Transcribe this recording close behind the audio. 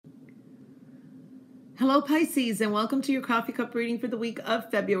Hello, Pisces, and welcome to your coffee cup reading for the week of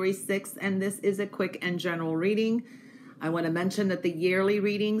February 6th. And this is a quick and general reading. I want to mention that the yearly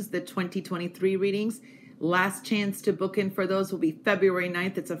readings, the 2023 readings, last chance to book in for those will be February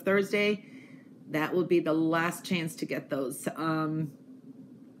 9th. It's a Thursday. That will be the last chance to get those.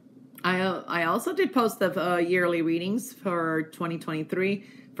 I also did post the yearly readings for 2023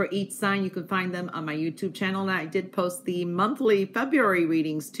 for each sign. You can find them on my YouTube channel. And I did post the monthly February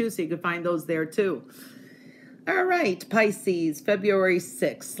readings too, so you can find those there too. All right, Pisces, February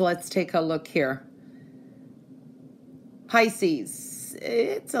 6th. Let's take a look here. Pisces,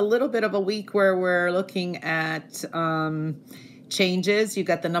 it's a little bit of a week where we're looking at changes. You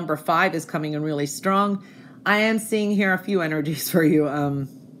got the number 5 is coming in really strong. I am seeing here a few energies for you. A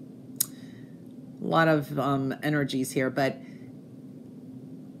lot of energies here, but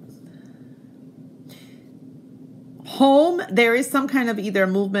home, there is some kind of either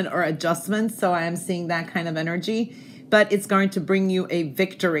movement or adjustment. So I am seeing that kind of energy, but it's going to bring you a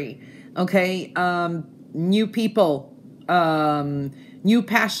victory. Okay. New people, new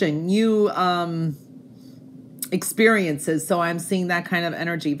passion, new experiences. So I'm seeing that kind of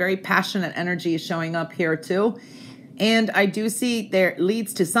energy. Very passionate energy is showing up here too. And I do see there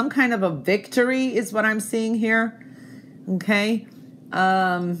leads to some kind of a victory is what I'm seeing here. Okay.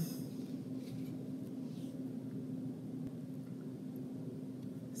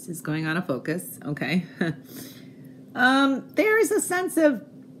 This is going out of focus. Okay. There is a sense of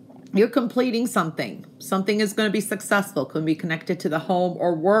you're completing something. Something is going to be successful. Could be connected to the home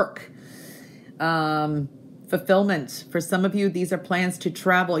or work. Fulfillment. For some of you, these are plans to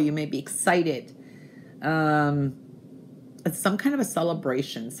travel. You may be excited. It's some kind of a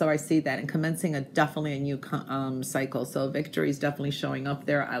celebration. So I see that, and commencing definitely a new cycle. So victory is definitely showing up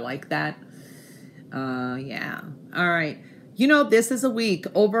there. I like that. Yeah. All right. You know, this is a week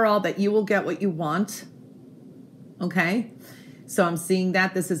overall that you will get what you want. Okay. So I'm seeing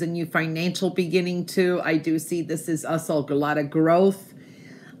that this is a new financial beginning too. I do see this is also a lot of growth,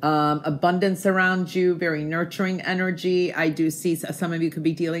 abundance around you, very nurturing energy. I do see some of you could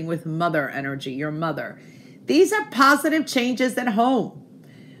be dealing with mother energy, your mother. These are positive changes at home.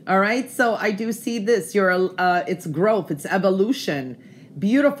 All right. So I do see this, it's growth, it's evolution.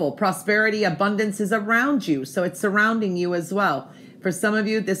 Beautiful prosperity, abundance is around you. So it's surrounding you as well. For some of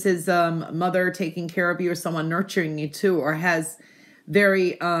you, this is mother taking care of you or someone nurturing you too, or has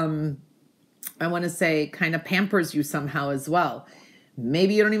very, I want to say kind of pampers you somehow as well.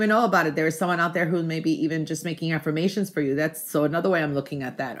 Maybe you don't even know about it. There's someone out there who maybe even just making affirmations for you. That's so another way I'm looking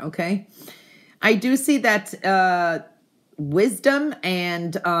at that. Okay. I do see that wisdom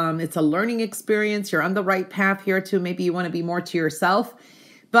and it's a learning experience. You're on the right path here too. Maybe you want to be more to yourself,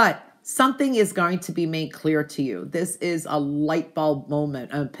 but something is going to be made clear to you. This is a light bulb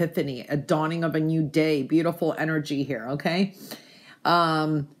moment, an epiphany, a dawning of a new day. Beautiful energy here. Okay.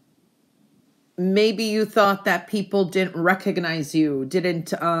 Maybe you thought that people didn't recognize you,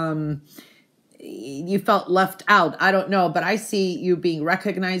 you felt left out. I don't know, but I see you being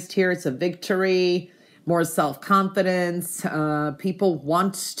recognized here. It's a victory. More self-confidence. People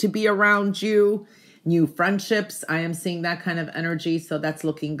want to be around you. New friendships. I am seeing that kind of energy. So that's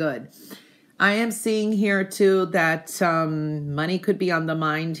looking good. I am seeing here too that money could be on the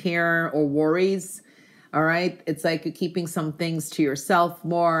mind here, or worries. All right. It's like you're keeping some things to yourself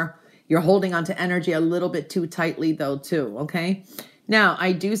more. You're holding on to energy a little bit too tightly though too. Okay. Now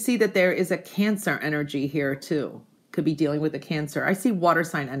I do see that there is a Cancer energy here too. Could be dealing with a Cancer. I see water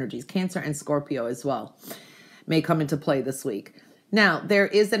sign energies, Cancer and Scorpio as well, may come into play this week. Now, there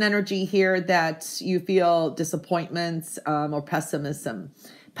is an energy here that you feel disappointments or pessimism.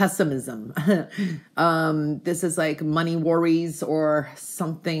 This is like money worries or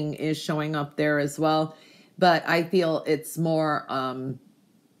something is showing up there as well. But I feel it's more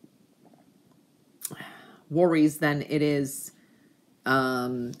worries than it is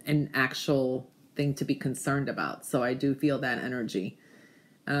an actual thing to be concerned about. So I do feel that energy.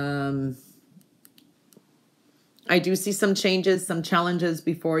 I do see some changes, some challenges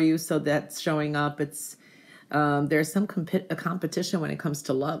before you. So that's showing up. It's there's some competition when it comes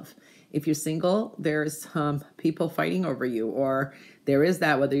to love. If you're single, there's people fighting over you, or there is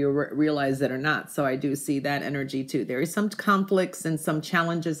that whether you realize it or not. So I do see that energy too. There is some conflicts and some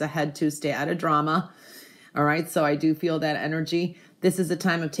challenges ahead to stay out of drama. All right. So I do feel that energy. This is a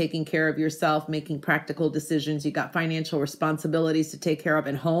time of taking care of yourself, making practical decisions. You got financial responsibilities to take care of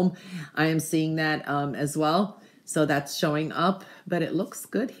at home. I am seeing that as well. So that's showing up, but it looks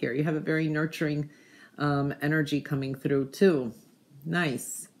good here. You have a very nurturing energy coming through too.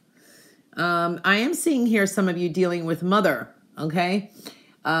 Nice. I am seeing here some of you dealing with mother. Okay.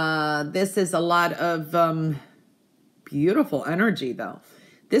 This is a lot of beautiful energy, though.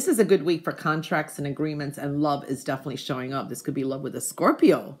 This is a good week for contracts and agreements, and love is definitely showing up. This could be love with a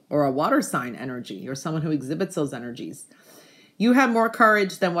Scorpio or a water sign energy, or someone who exhibits those energies. You have more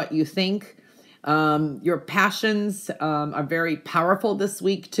courage than what you think. Your passions are very powerful this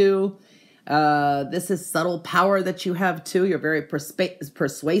week, too. This is subtle power that you have, too. You're very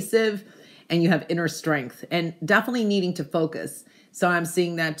persuasive, and you have inner strength, and definitely needing to focus. So I'm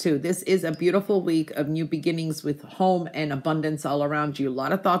seeing that too. This is a beautiful week of new beginnings with home and abundance all around you. A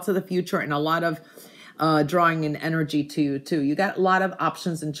lot of thoughts of the future and a lot of drawing in energy to you too. You got a lot of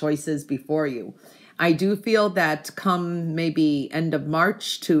options and choices before you. I do feel that come maybe end of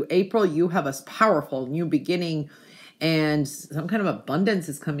March to April, you have a powerful new beginning and some kind of abundance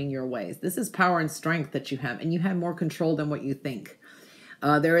is coming your way. This is power and strength that you have, and you have more control than what you think.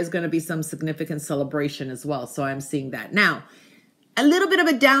 There is going to be some significant celebration as well. So I'm seeing that. Now, a little bit of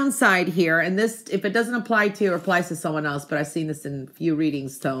a downside here, and this, if it doesn't apply to you, applies to someone else, but I've seen this in a few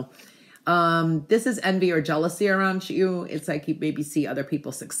readings. So this is envy or jealousy around you. It's like you maybe see other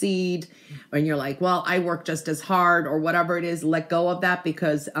people succeed, and you're like, well, I work just as hard, or whatever it is. Let go of that,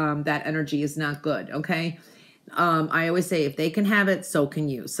 because that energy is not good, okay? I always say, if they can have it, so can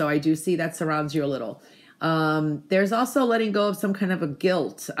you. So I do see that surrounds you a little. There's also letting go of some kind of a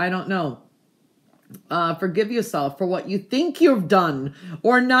guilt. I don't know. Forgive yourself for what you think you've done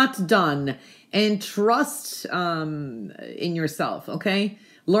or not done, and trust in yourself, okay?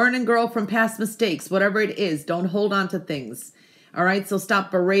 Learn and grow from past mistakes, whatever it is. Don't hold on to things, all right? So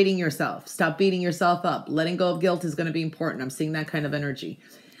stop berating yourself. Stop beating yourself up. Letting go of guilt is going to be important. I'm seeing that kind of energy.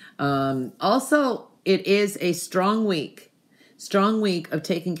 Also, it is a strong week of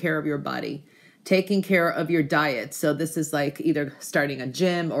taking care of your body, taking care of your diet. So this is like either starting a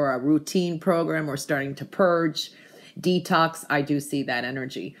gym or a routine program, or starting to purge, detox. I do see that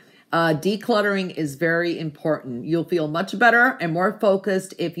energy. Decluttering is very important. You'll feel much better and more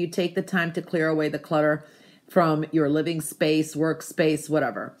focused if you take the time to clear away the clutter from your living space, workspace,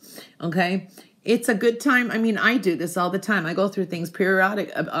 whatever. Okay. It's a good time. I mean, I do this all the time. I go through things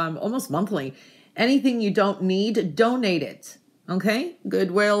periodic, almost monthly. Anything you don't need, donate it. Okay,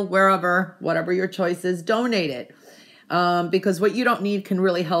 Goodwill, wherever, whatever your choice is, donate it. Because what you don't need can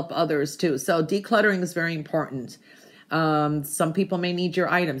really help others too. So decluttering is very important. Some people may need your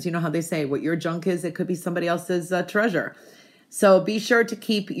items. You know how they say what your junk is, it could be somebody else's treasure. So be sure to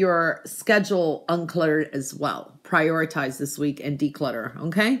keep your schedule uncluttered as well. Prioritize this week and declutter,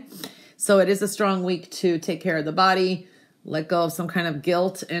 okay? So it is a strong week to take care of the body, let go of some kind of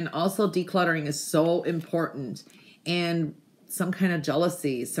guilt, and also decluttering is so important. And some kind of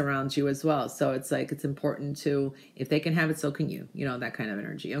jealousy surrounds you as well. So it's like, it's important to, if they can have it, so can you, you know, that kind of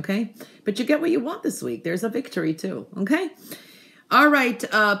energy. Okay. But you get what you want this week. There's a victory too. Okay. All right.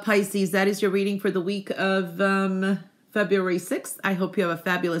 Pisces, that is your reading for the week of February 6th. I hope you have a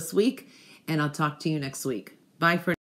fabulous week, and I'll talk to you next week. Bye for now.